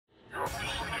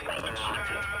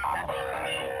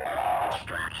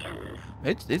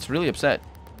It's really upset.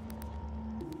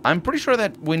 I'm pretty sure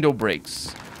that window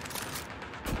breaks.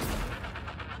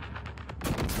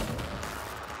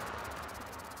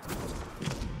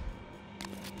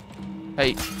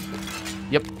 Hey.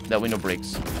 Yep, that window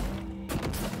breaks.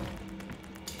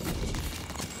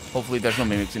 Hopefully there's no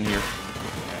mimics in here.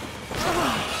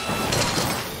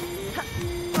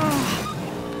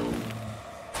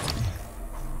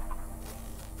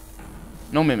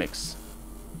 No mimics.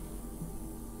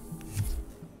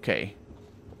 Okay.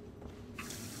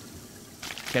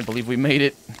 Can't believe we made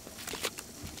it.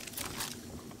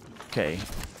 Okay.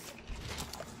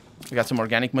 We got some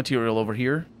organic material over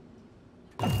here.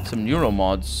 Some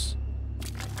neuromods.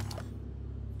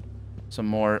 Some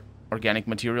more organic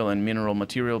material and mineral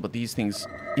material, but these things,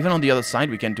 even on the other side,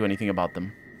 we can't do anything about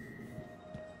them.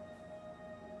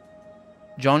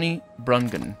 Johnny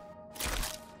Brungen.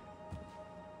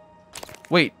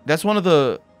 Wait, that's one of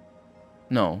the...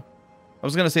 No. I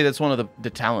was gonna say that's one of the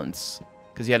talents.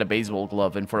 Because he had a baseball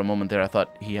glove, and for a moment there I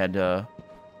thought he had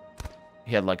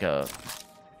like a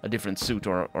different suit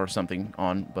or something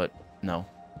on, but no.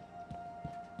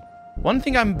 One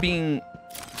thing I'm being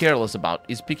careless about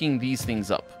is picking these things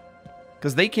up.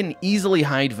 Because they can easily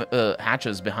hide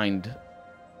hatches behind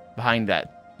that.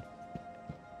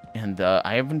 And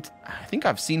I think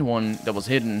I've seen one that was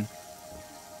hidden.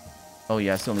 Oh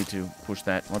yeah, I still need to push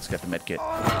that. Let's get the medkit.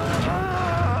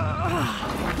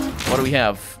 What do we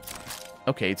have?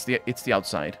 Okay, it's the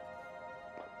outside.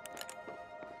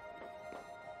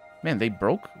 Man, they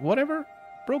broke whatever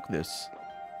broke this.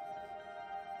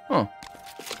 Huh.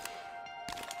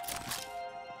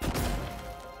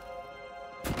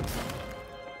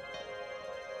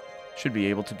 Should be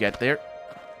able to get there.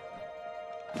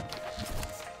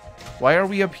 Why are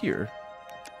we up here?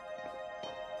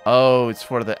 Oh, it's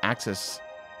for the access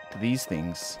to these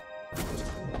things.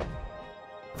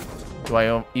 Do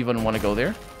I even want to go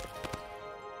there?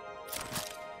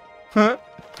 Huh?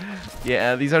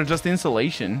 Yeah, these are just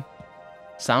insulation.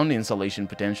 Sound insulation,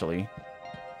 potentially.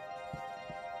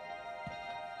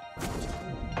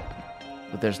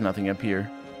 But there's nothing up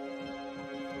here.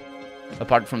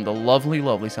 Apart from the lovely,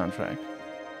 lovely soundtrack.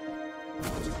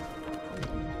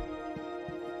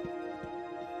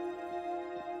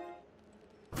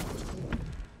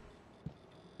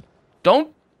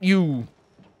 Don't you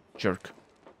jerk.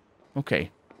 Okay,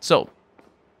 so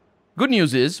good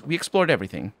news is we explored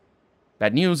everything.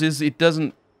 Bad news is it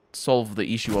doesn't solve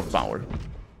the issue of power.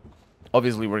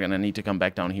 Obviously, we're gonna need to come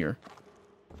back down here.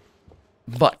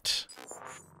 But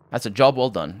that's a job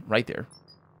well done, right there.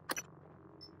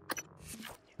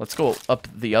 Let's go up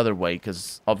the other way,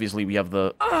 because obviously we have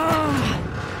the...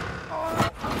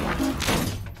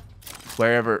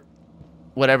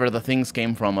 whatever the things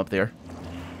came from up there.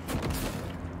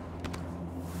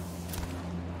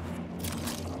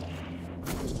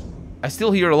 I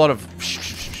still hear a lot of...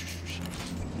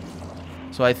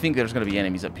 So I think there's going to be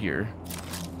enemies up here.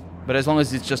 But as long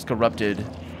as it's just corrupted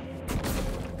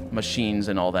machines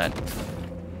and all that,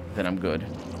 then I'm good.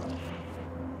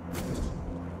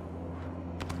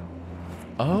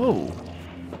 Oh.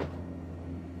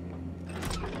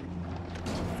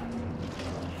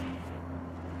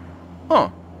 Huh.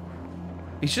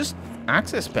 It's just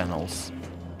access panels.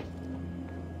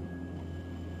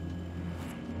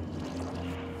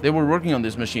 They were working on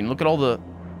this machine. Look at all the...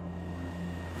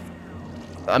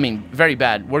 I mean, very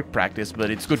bad work practice,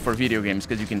 but it's good for video games,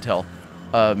 because you can tell.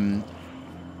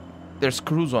 There's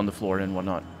screws on the floor and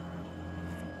whatnot.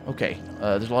 Okay,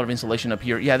 there's a lot of insulation up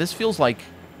here. Yeah, this feels like...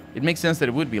 It makes sense that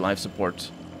it would be life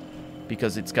support,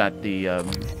 because it's got the...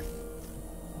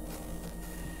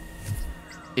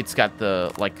 it's got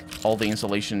the, like, all the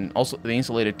insulation... Also, the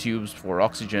insulated tubes for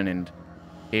oxygen and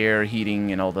air,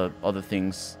 heating, and all the other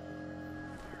things.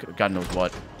 God knows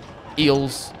what.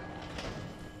 Eels.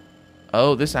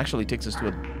 Oh, this actually takes us to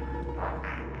a...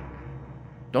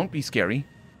 Don't be scary.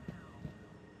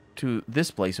 To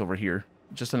this place over here.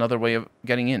 Just another way of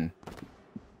getting in.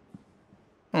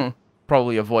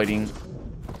 Probably avoiding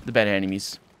the bad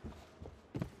enemies.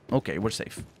 Okay, we're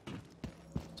safe.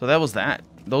 So that was that.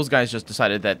 Those guys just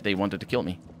decided that they wanted to kill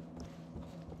me.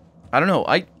 I don't know.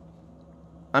 I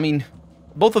mean,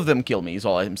 both of them kill me is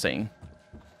all I'm saying.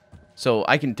 So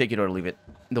I can take it or leave it.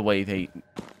 The way they...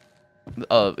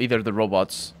 either the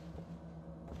robots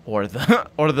or the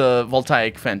or the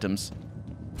voltaic phantoms.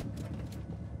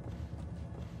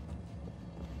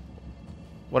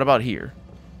 What about here?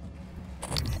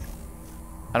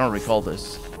 I don't recall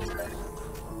this.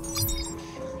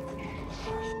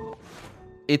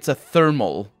 It's a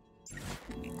thermal.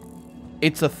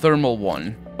 It's a thermal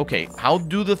one. Okay, how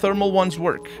do the thermal ones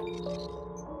work?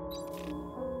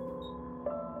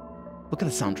 Look at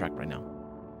the soundtrack right now.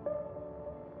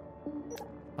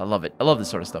 I love it. I love this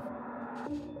sort of stuff.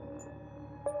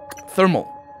 Thermal.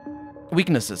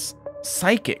 Weaknesses.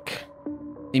 Psychic.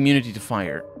 Immunity to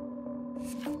fire.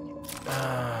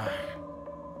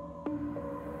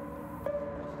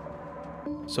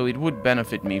 So it would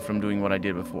benefit me from doing what I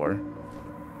did before.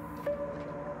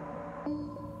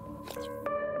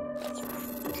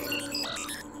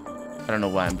 I don't know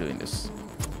why I'm doing this.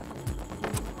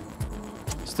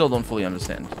 Still don't fully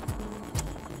understand.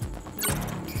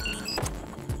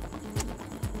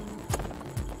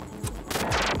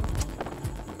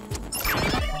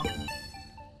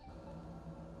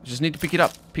 Just need to pick it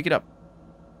up. Pick it up.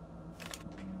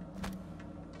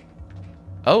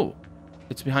 Oh.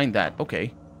 It's behind that.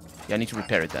 Okay. Yeah, I need to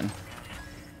repair it then.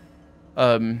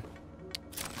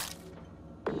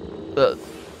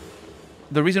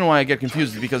 The reason why I get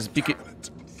confused is because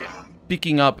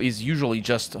picking up is usually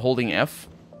just holding F,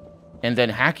 and then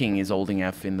hacking is holding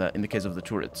F in the case of the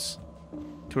turrets.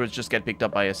 Turrets just get picked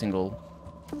up by a single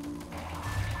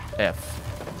F.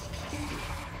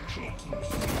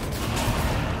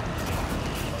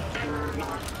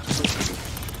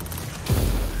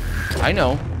 I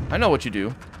know what you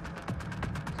do.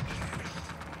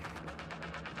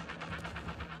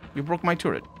 You broke my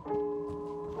turret. I'm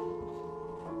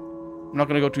not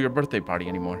gonna go to your birthday party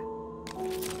anymore.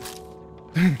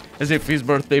 As if his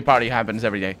birthday party happens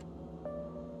every day.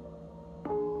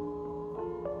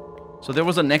 So there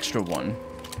was an extra one.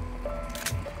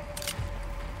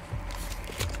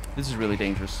 This is really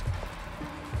dangerous.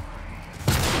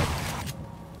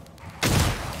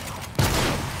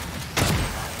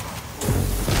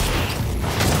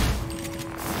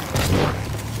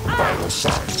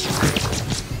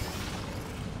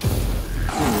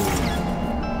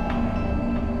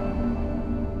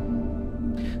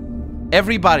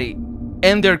 Everybody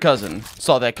and their cousin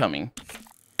saw that coming.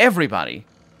 Everybody.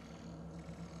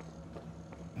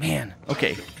 Man,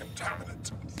 okay.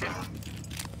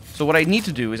 So what I need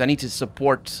to do is I need to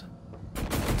support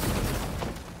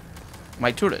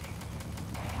my turret.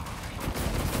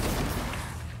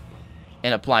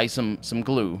 And apply some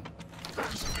glue.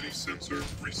 Proximity sensor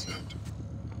reset.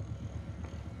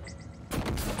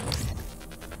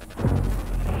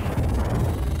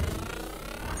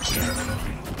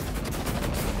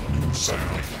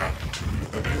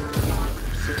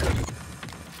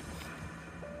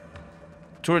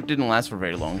 Turret didn't last for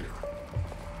very long.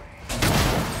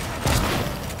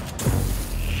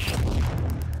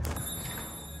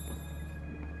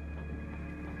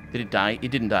 Did it die?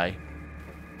 It didn't die.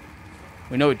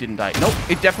 We know it didn't die. Nope,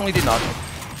 it definitely did not.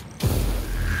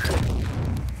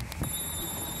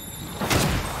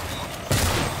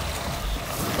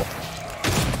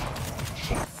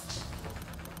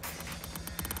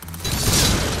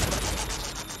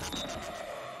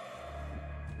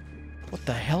 What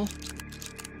the hell?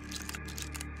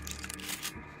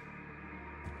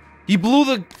 He blew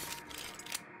the...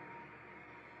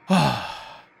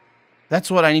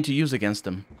 That's what I need to use against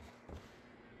him.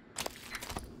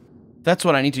 That's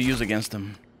what I need to use against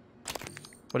him.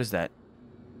 What is that?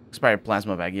 Expired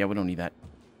plasma bag. Yeah, we don't need that.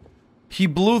 He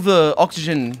blew the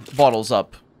oxygen bottles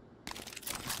up.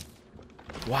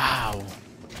 Wow.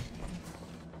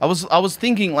 I was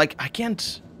thinking, like, I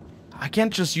can't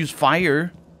just use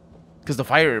fire. Because the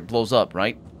fire blows up,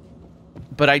 right?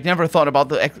 But I never thought about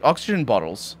the oxygen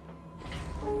bottles.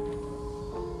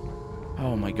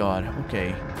 Oh my god,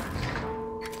 okay.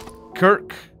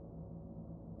 Kirkhammer.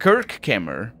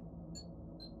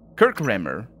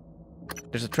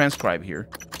 There's a transcribe here.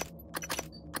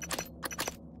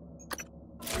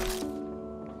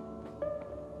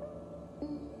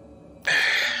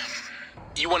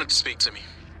 You wanted to speak to me?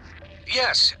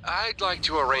 Yes, I'd like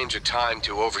to arrange a time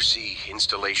to oversee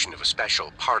installation of a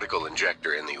special particle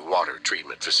injector in the water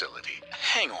treatment facility.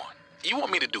 Hang on. You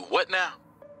want me to do what now?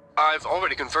 I've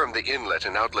already confirmed the inlet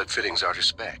and outlet fittings are to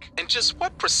spec. And just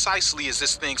what precisely is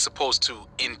this thing supposed to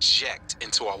inject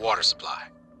into our water supply?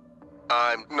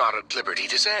 I'm not at liberty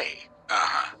to say.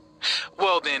 Uh-huh.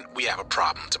 Well, then, we have a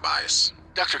problem, Tobias.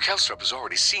 Dr. Kelstrup has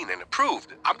already seen and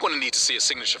approved. I'm going to need to see a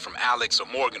signature from Alex or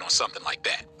Morgan or something like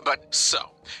that. But,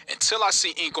 so, until I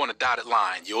see ink on a dotted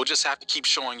line, you'll just have to keep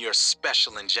showing your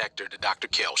special injector to Dr.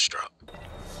 Kelstrup.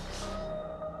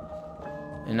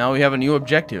 And now we have a new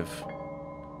objective.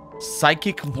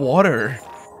 Psychic water.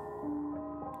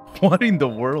 What in the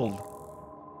world?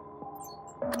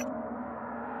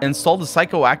 Install the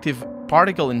psychoactive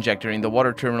particle injector in the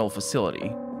water terminal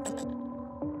facility.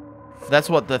 That's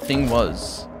what the thing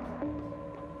was.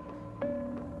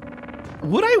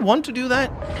 Would I want to do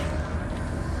that?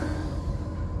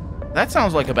 That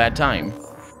sounds like a bad time.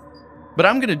 But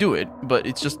I'm gonna do it, but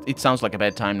it's just, it sounds like a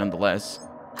bad time nonetheless.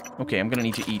 Okay, I'm gonna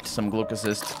need to eat some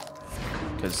glucosist,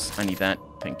 because I need that.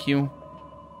 Thank you.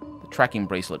 The tracking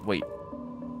bracelet, wait.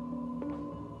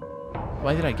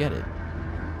 Why did I get it?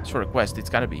 It's for a quest, it's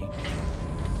gotta be.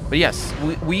 But yes,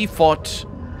 we fought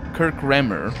Kirk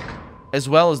Remmer, as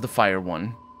well as the fire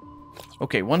one.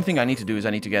 Okay, one thing I need to do is I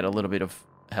need to get a little bit of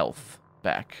health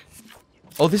back.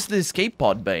 Oh, this is the escape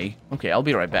pod bay. Okay, I'll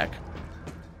be right back.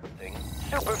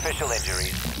 Superficial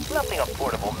injuries. Nothing a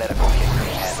portable medical kit can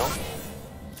handle.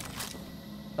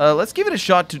 Let's give it a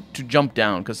shot to jump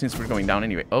down, because since we're going down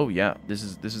anyway. Oh yeah, this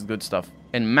is good stuff.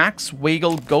 And Max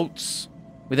Wagel goats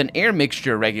with an air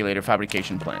mixture regulator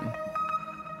fabrication plan.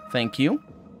 Thank you.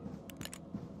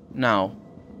 Now,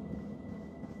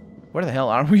 where the hell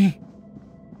are we?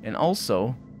 And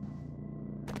also,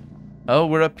 oh,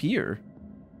 we're up here.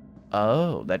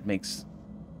 Oh, that makes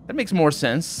more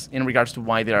sense in regards to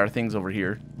why there are things over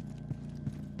here.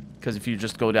 Because if you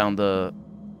just go down the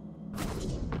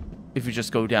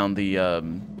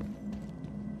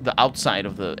outside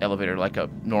of the elevator like a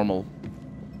normal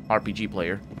RPG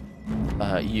player,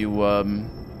 you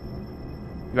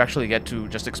actually get to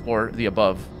just explore the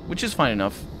above, which is fine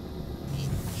enough,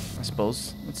 I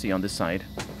suppose. Let's see on this side.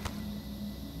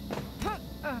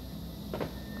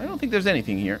 I don't think there's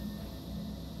anything here.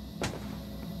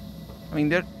 I mean,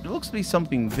 there looks to be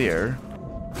something there.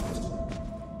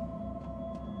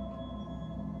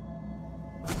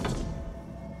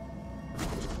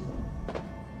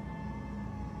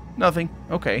 Nothing.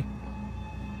 Okay.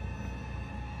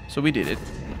 So we did it.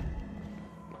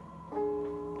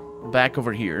 Back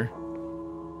over here.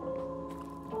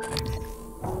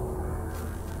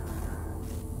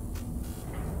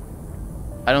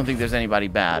 I don't think there's anybody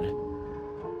bad.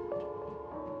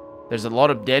 There's a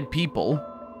lot of dead people.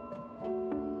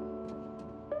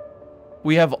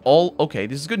 We have all... Okay,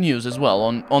 this is good news as well,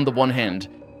 on the one hand.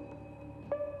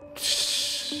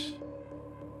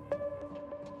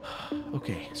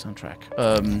 Okay,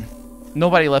 soundtrack.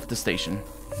 Nobody left the station.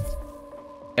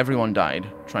 Everyone died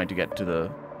trying to get to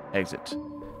the exit.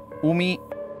 Umi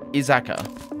Izaka.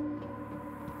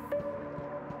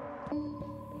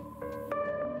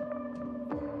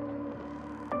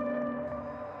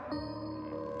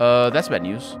 That's bad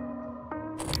news.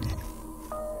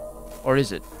 Or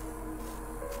is it?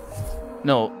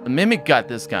 No, Mimic got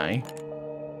this guy.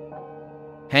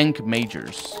 Hank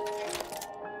Majors.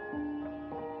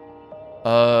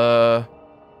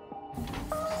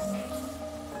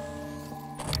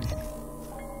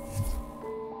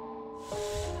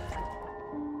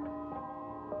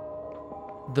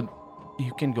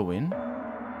 You can go in?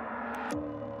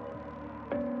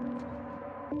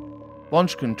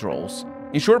 Launch controls.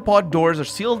 Ensure pod doors are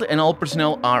sealed and all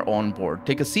personnel are on board.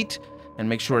 Take a seat and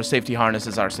make sure safety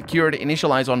harnesses are secured.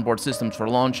 Initialize onboard systems for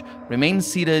launch. Remain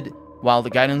seated while the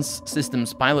guidance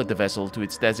systems pilot the vessel to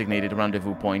its designated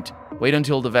rendezvous point. Wait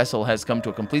until the vessel has come to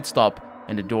a complete stop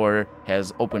and the door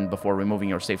has opened before removing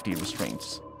your safety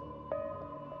restraints.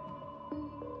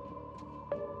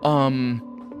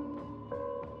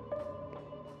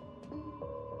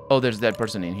 Oh, there's that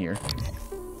person in here.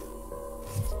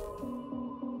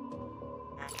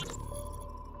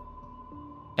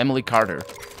 Emily Carter.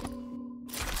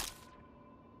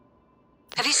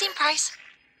 Have you seen Price?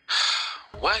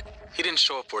 What? He didn't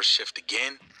show up for a shift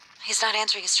again? He's not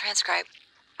answering his transcribe.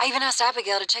 I even asked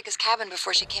Abigail to check his cabin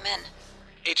before she came in.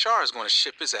 HR is going to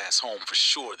ship his ass home for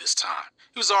sure this time.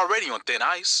 He was already on thin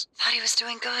ice. Thought he was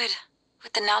doing good.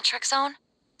 With the naltrexone?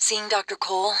 Seeing Dr.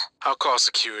 Cole? I'll call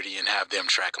security and have them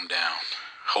track him down.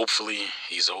 Hopefully,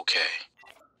 he's okay.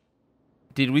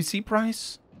 Did we see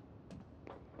Price?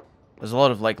 There's a lot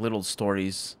of, like, little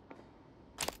stories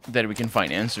that we can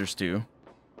find answers to.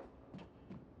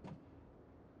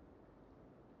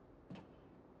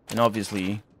 And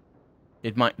obviously,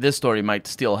 this story might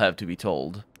still have to be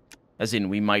told. As in,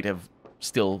 we might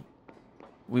still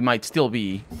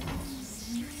be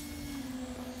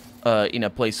in a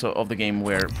place of the game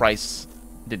where Price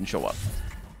didn't show up.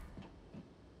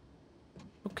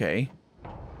 Okay.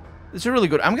 This is really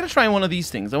good. I'm gonna try one of these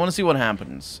things. I want to see what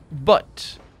happens.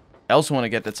 But I also want to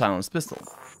get that silenced pistol,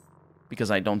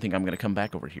 because I don't think I'm gonna come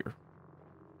back over here.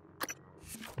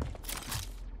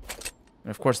 And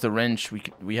of course, the wrench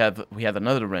we had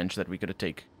another wrench that we could have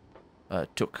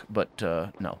took, but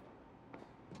no.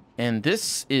 And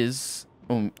this is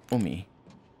Umi.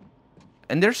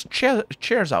 And there's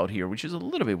chairs out here, which is a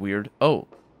little bit weird. Oh.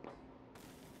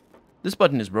 This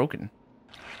button is broken.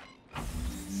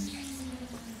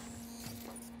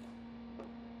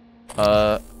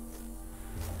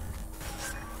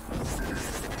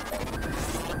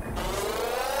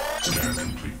 Scan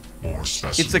complete. More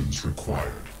Specimens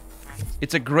required.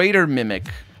 It's a greater mimic.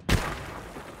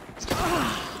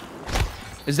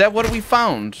 Is that what we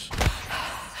found?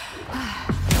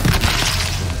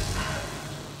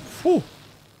 Whew.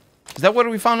 Is that what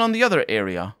we found on the other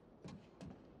area?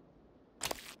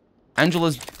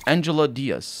 Angela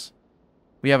Diaz.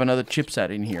 We have another chipset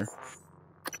in here.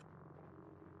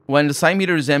 When the psi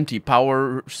meter is empty,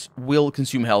 power will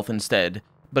consume health instead,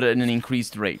 but at an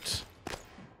increased rate.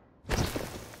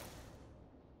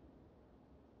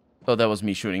 Oh, that was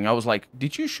me shooting. I was like,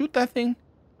 did you shoot that thing?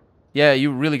 Yeah,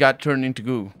 you really got turned into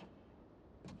goo.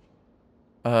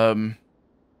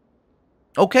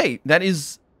 Okay, that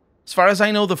is, as far as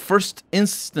I know, the first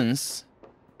instance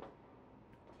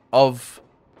of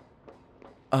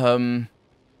a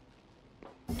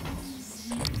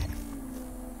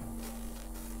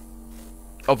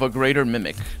greater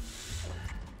mimic.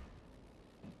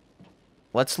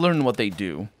 Let's learn what they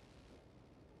do,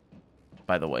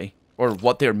 by the way, or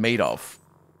what they're made of,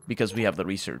 because we have the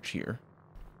research here.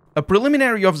 A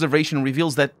preliminary observation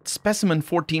reveals that specimen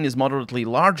 14 is moderately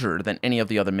larger than any of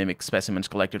the other mimic specimens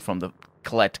collected from the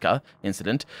Kletka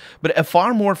incident, but a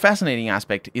far more fascinating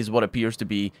aspect is what appears to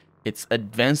be its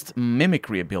advanced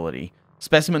mimicry ability.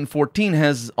 Specimen 14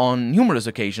 has on numerous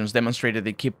occasions demonstrated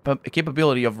the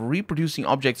capability of reproducing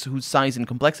objects whose size and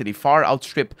complexity far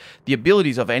outstrip the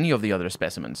abilities of any of the other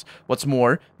specimens. What's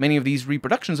more, many of these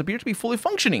reproductions appear to be fully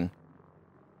functioning.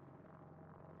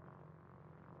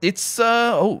 It's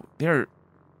oh, they're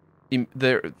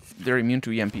immune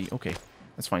to EMP. Okay,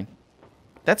 that's fine.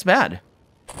 That's bad.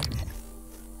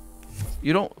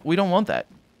 We don't want that.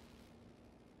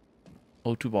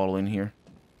 O2 bottle in here.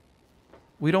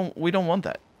 We don't want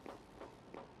that.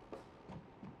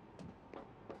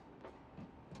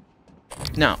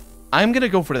 Now, I'm gonna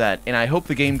go for that, and I hope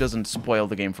the game doesn't spoil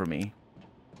the game for me.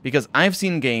 Because I've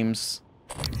seen games...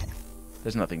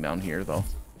 There's nothing down here, though.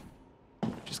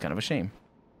 Which is kind of a shame.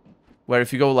 Where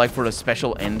if you go, like, for a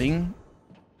special ending,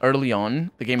 early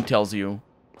on, the game tells you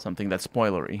something that's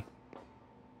spoilery.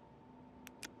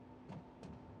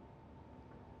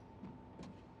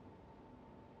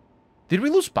 Did we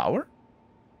lose power?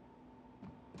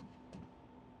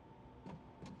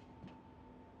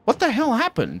 What the hell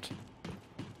happened?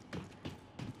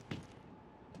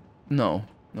 No,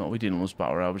 we didn't lose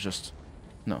power. I was just...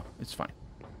 No, it's fine.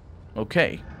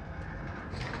 Okay.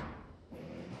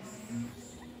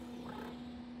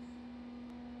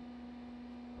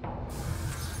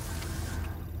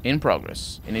 In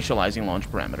progress. Initializing launch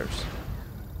parameters.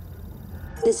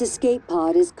 This escape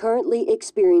pod is currently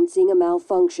experiencing a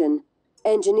malfunction.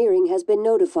 Engineering has been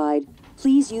notified.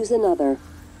 Please use another.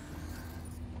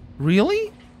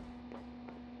 Really?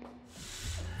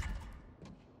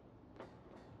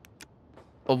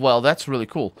 Oh, well, that's really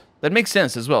cool. That makes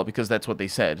sense as well, because that's what they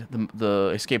said.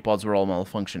 The escape pods were all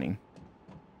malfunctioning.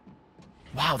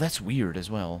 Wow, that's weird as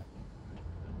well.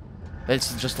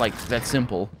 That's just like, that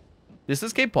simple. This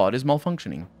escape pod is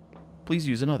malfunctioning. Please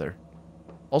use another.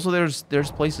 Also,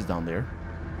 there's places down there.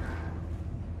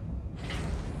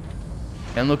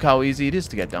 And look how easy it is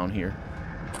to get down here.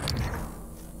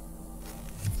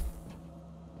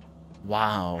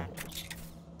 Wow.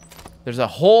 There's a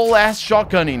whole ass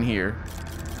shotgun in here.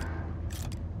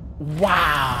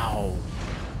 Wow.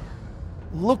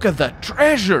 Look at the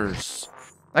treasures.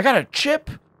 I got a chip.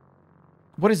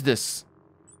 What is this?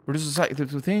 Reduces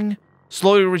the thing.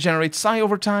 Slowly regenerates psi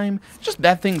over time. Just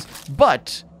bad things.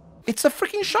 But it's a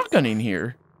freaking shotgun in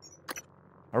here.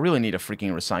 I really need a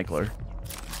freaking recycler.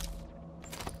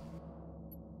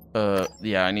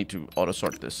 Yeah, I need to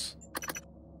auto-sort this.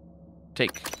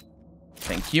 Take.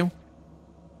 Thank you.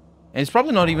 And it's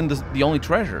probably not even the only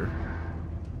treasure.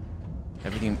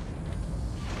 Everything...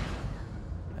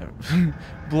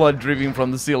 Blood dripping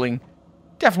from the ceiling.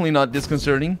 Definitely not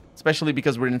disconcerting. Especially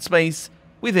because we're in space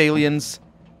with aliens.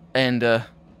 And,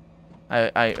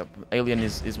 Alien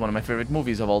is one of my favorite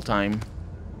movies of all time.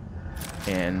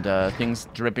 And, things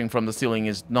dripping from the ceiling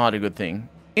is not a good thing.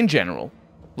 In general.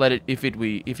 Let it, if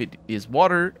it is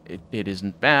water, it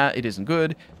isn't bad, it isn't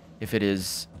good. If it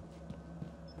is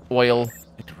oil,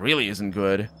 it really isn't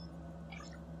good.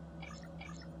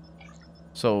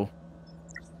 So,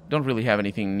 don't really have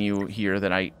anything new here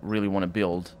that I really want to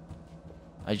build.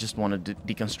 I just want to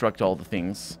deconstruct all the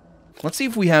things. Let's see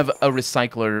if we have a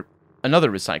recycler,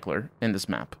 another recycler in this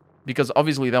map. Because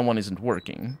obviously that one isn't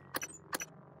working.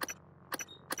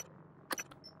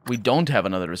 We don't have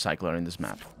another recycler in this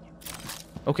map.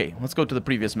 Okay, let's go to the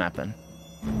previous map then.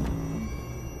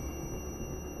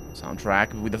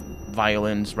 Soundtrack with the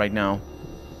violins right now.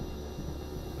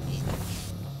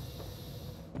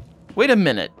 Wait a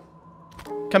minute.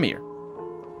 Come here.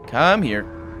 Come here.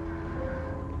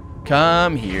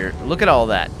 Come here. Look at all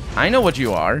that. I know what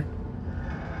you are.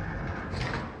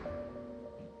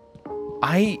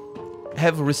 I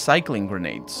have recycling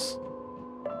grenades.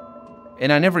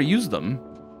 And I never use them.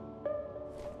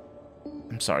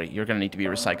 I'm sorry, you're gonna need to be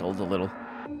recycled a little.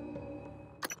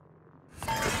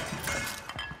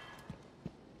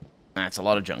 That's a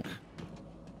lot of junk.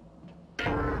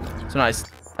 So now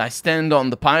I stand on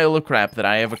the pile of crap that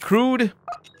I have accrued,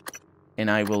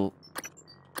 and I will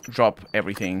drop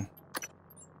everything.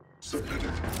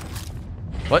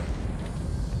 What?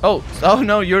 Oh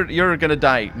no, you're gonna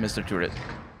die, Mr. Turret.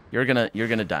 You're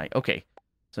gonna die. Okay.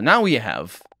 So now we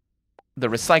have the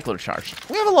recycler charge.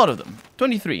 We have a lot of them.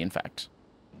 23, in fact.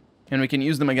 And we can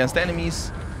use them against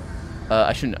enemies.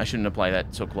 I shouldn't apply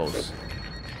that so close.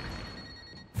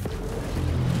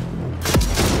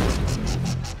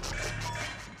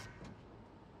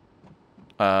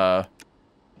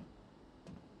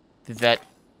 Did that...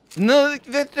 No,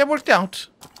 that worked out.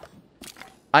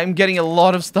 I'm getting a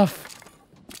lot of stuff.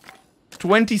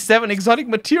 27 exotic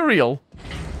material.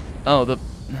 Oh,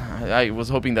 I was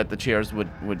hoping that the chairs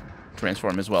would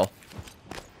transform as well.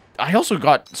 I also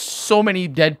got so many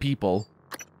dead people.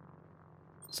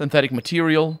 Synthetic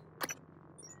material.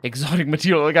 Exotic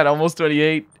material. I got almost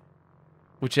 28.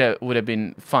 Which would have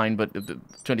been fine, but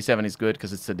 27 is good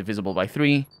because it's divisible by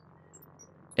 3.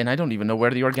 And I don't even know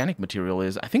where the organic material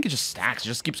is. I think it just stacks. It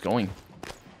just keeps going.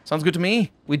 Sounds good to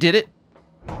me. We did it.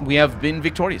 We have been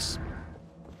victorious.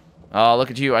 Oh,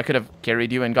 look at you. I could have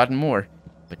carried you and gotten more.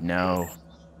 But no.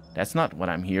 That's not what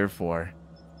I'm here for.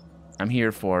 I'm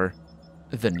here for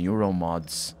the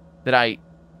neuromods that I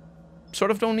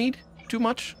sort of don't need too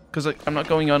much because I'm not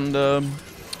going on the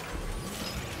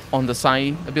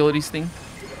psi abilities thing.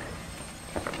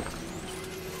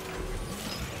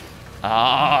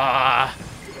 Ah,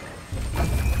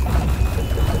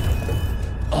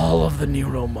 all of the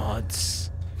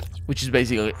neuromods, which is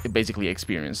basically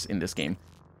experience in this game.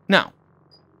 Now,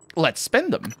 let's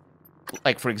spend them.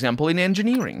 Like, for example, in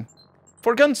engineering.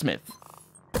 For gunsmith.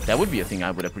 That would be a thing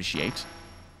I would appreciate.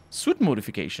 Suit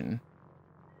modification.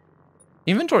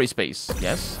 Inventory space.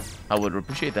 Yes, I would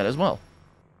appreciate that as well.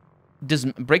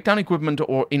 Break down equipment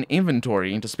or in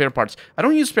inventory into spare parts. I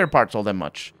don't use spare parts all that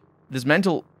much.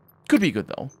 Dismantle could be good,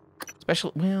 though.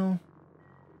 Especially, well...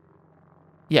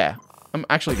 Yeah, I'm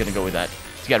actually going to go with that.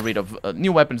 To get rid of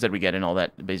new weapons that we get and all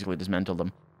that. Basically dismantle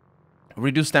them.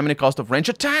 Reduce stamina cost of wrench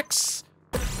attacks!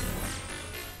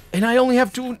 And I only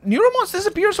have 2. Neuromods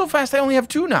disappear so fast, I only have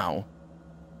 2 now.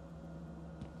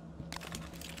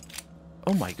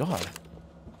 Oh my god.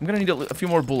 I'm gonna need a few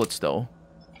more bullets, though.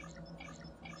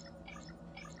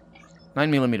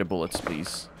 9mm bullets,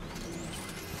 please.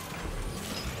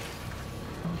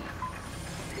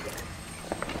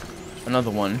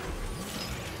 Another one.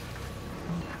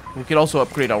 We could also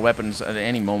upgrade our weapons at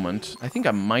any moment. I think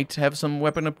I might have some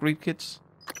weapon upgrade kits.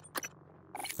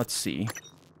 Let's see.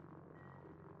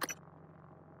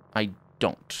 I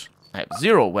don't. I have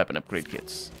 0 weapon upgrade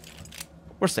kits.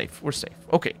 We're safe. We're safe.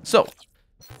 Okay, so.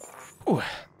 Ooh,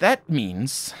 that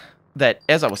means that,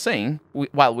 as I was saying,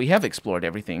 while we have explored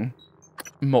everything,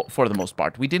 for the most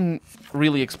part, we didn't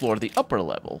really explore the upper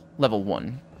level. Level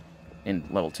 1 and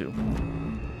level 2.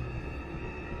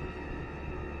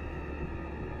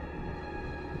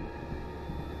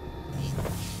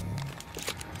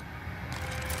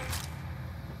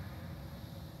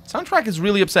 Soundtrack is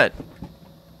really upset.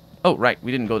 Oh, right,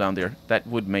 we didn't go down there. That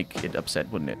would make it upset,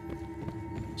 wouldn't it?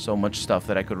 So much stuff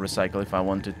that I could recycle if I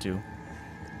wanted to.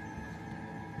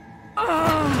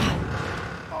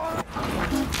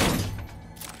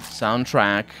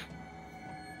 Soundtrack.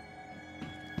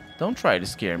 Don't try to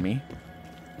scare me.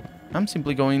 I'm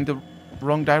simply going the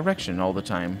wrong direction all the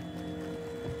time.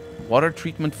 Water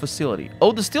treatment facility.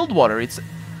 Oh, distilled water. It's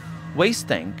waste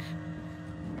tank.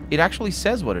 It actually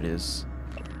says what it is.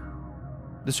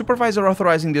 The supervisor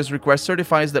authorizing this request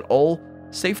certifies that all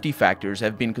safety factors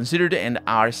have been considered and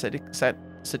are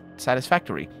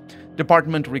satisfactory.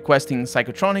 Department requesting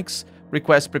psychotronics.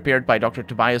 Request prepared by Dr.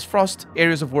 Tobias Frost.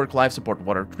 Areas of work, life support,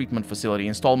 water treatment facility.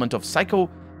 Installment of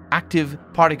psychoactive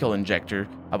particle injector.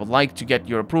 I would like to get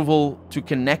your approval to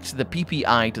connect the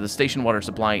PPI to the station water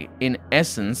supply. In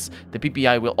essence, the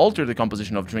PPI will alter the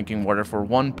composition of drinking water for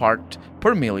 1 part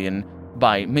per million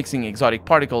by mixing exotic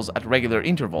particles at regular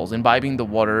intervals. Imbibing the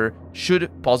water should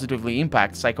positively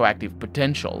impact psychoactive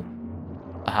potential.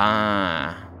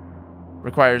 Ah.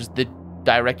 Requires the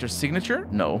director's signature?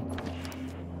 No.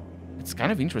 It's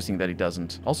kind of interesting that it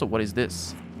doesn't. Also, what is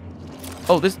this?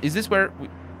 Oh, is this where we...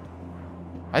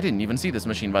 I didn't even see this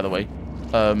machine, by the way.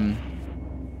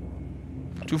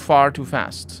 Too far, too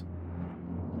fast.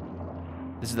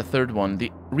 This is the third one.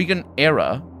 The Reagan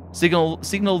era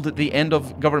signaled the end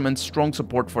of government's strong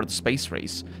support for the space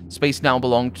race. Space now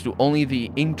belonged to only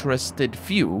the interested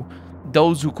few,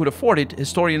 those who could afford it.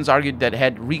 Historians argued that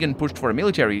had Reagan pushed for a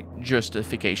military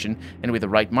justification and with the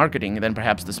right marketing, then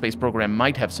perhaps the space program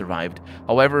might have survived.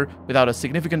 However, without a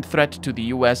significant threat to the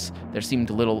US, there seemed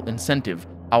little incentive.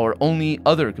 Our only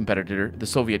other competitor, the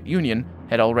Soviet Union,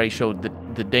 had already showed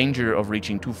the danger of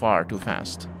reaching too far too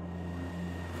fast.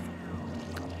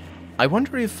 I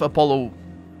wonder if Apollo...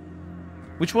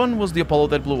 Which one was the Apollo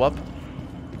that blew up?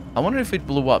 I wonder if it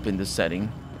blew up in this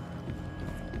setting.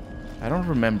 I don't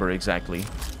remember exactly.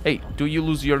 Hey, do you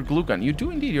lose your glue gun? You do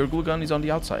indeed. Your glue gun is on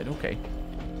the outside. Okay.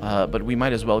 But we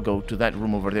might as well go to that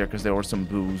room over there because there were some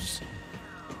booze.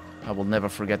 I will never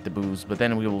forget the booze. But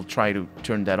then we will try to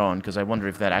turn that on because I wonder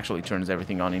if that actually turns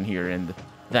everything on in here. And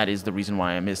that is the reason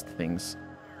why I missed things.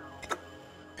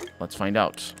 Let's find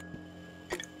out.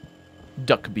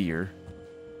 Duck beer.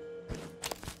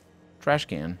 Trash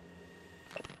can.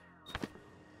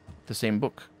 The same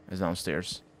book as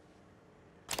downstairs.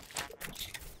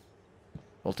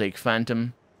 We'll take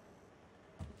Phantom.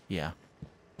 Yeah.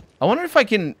 I wonder if I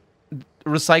can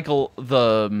recycle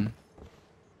the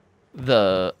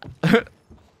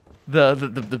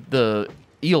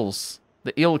eels.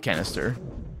 The eel canister.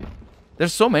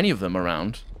 There's so many of them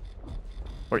around.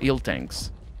 Or eel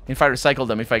tanks. If I recycle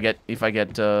them, if I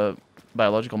get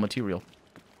biological material.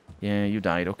 Yeah, you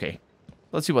died. Okay.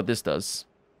 Let's see what this does.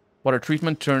 Water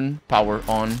treatment, turn power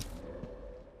on.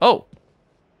 Oh!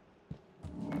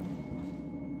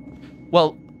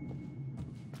 Well,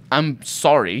 I'm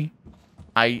sorry.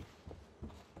 I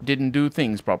didn't do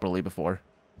things properly before.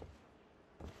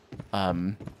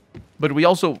 But we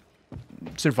also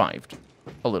survived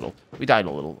a little. We died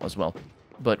a little as well.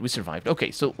 But we survived.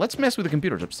 Okay, so let's mess with the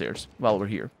computers upstairs while we're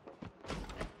here.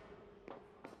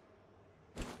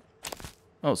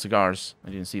 Oh, cigars. I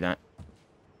didn't see that.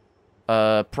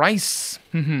 Price.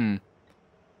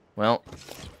 Well,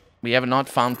 we have not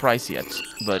found Price yet,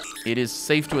 but it is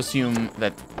safe to assume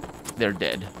that they're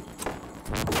dead.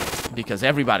 Because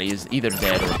everybody is either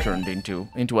dead or turned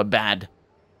into a bad.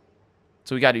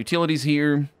 So we got utilities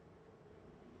here.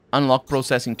 Unlock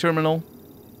processing terminal.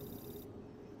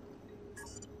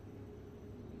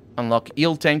 Unlock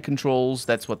eel tank controls.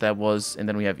 That's what that was. And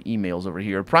then we have emails over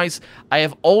here. Price, I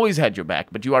have always had your back,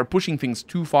 but you are pushing things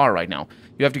too far right now.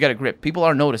 You have to get a grip. People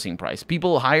are noticing, Price.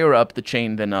 People higher up the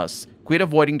chain than us. Quit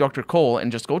avoiding Dr. Cole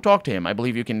and just go talk to him. I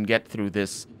believe you can get through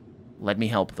this. Let me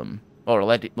help them. Or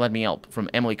let me help. From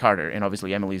Emily Carter. And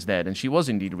obviously Emily's dead. And she was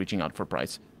indeed reaching out for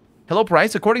Price. Hello,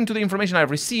 Price. According to the information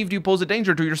I've received, you pose a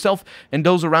danger to yourself and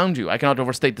those around you. I cannot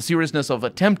overstate the seriousness of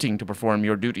attempting to perform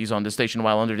your duties on the station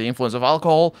while under the influence of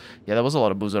alcohol. Yeah, there was a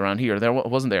lot of booze around here. There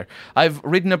wasn't there. I've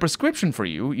written a prescription for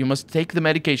you. You must take the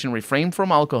medication, refrain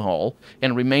from alcohol,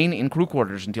 and remain in crew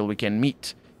quarters until we can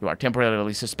meet. You are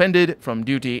temporarily suspended from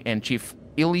duty, and Chief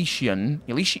Ilyushin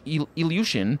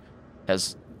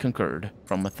has concurred.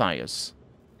 From Matthias.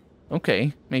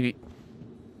 Okay,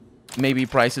 Maybe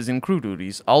Price is in crew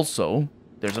duties. Also,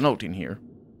 there's a note in here.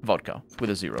 Vodka with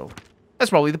a 0. That's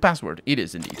probably the password. It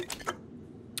is indeed.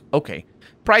 Okay.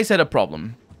 Price had a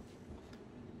problem.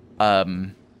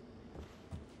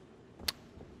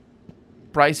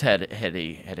 Price had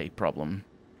a problem.